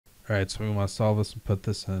Alright, so we want to solve this and put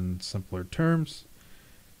this in simpler terms.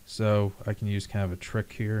 So I can use kind of a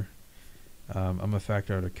trick here. I'm going to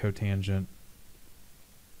factor out a cotangent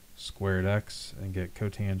squared x and get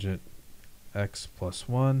cotangent x plus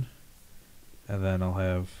 1. And then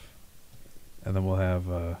we'll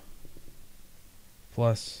have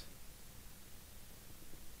plus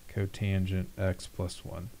cotangent x plus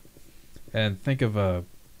 1. And think of a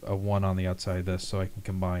 1 on the outside of this, so I can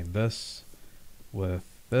combine this with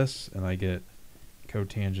this, and I get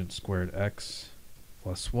cotangent squared x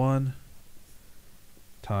plus 1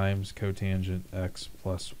 times cotangent x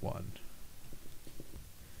plus 1.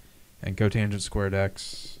 And cotangent squared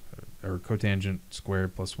x, or cotangent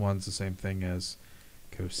squared plus 1 is the same thing as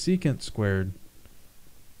cosecant squared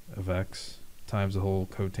of x times the whole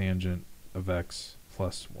cotangent of x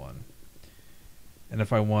plus 1. And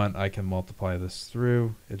if I want, I can multiply this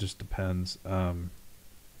through. It just depends.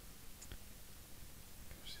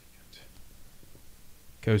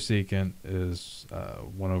 Cosecant is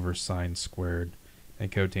 1 over sine squared,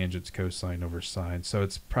 and cotangent's cosine over sine. So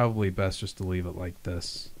it's probably best just to leave it like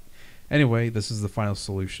this. Anyway, this is the final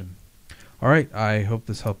solution. Alright, I hope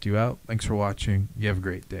this helped you out. Thanks for watching. You have a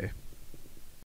great day.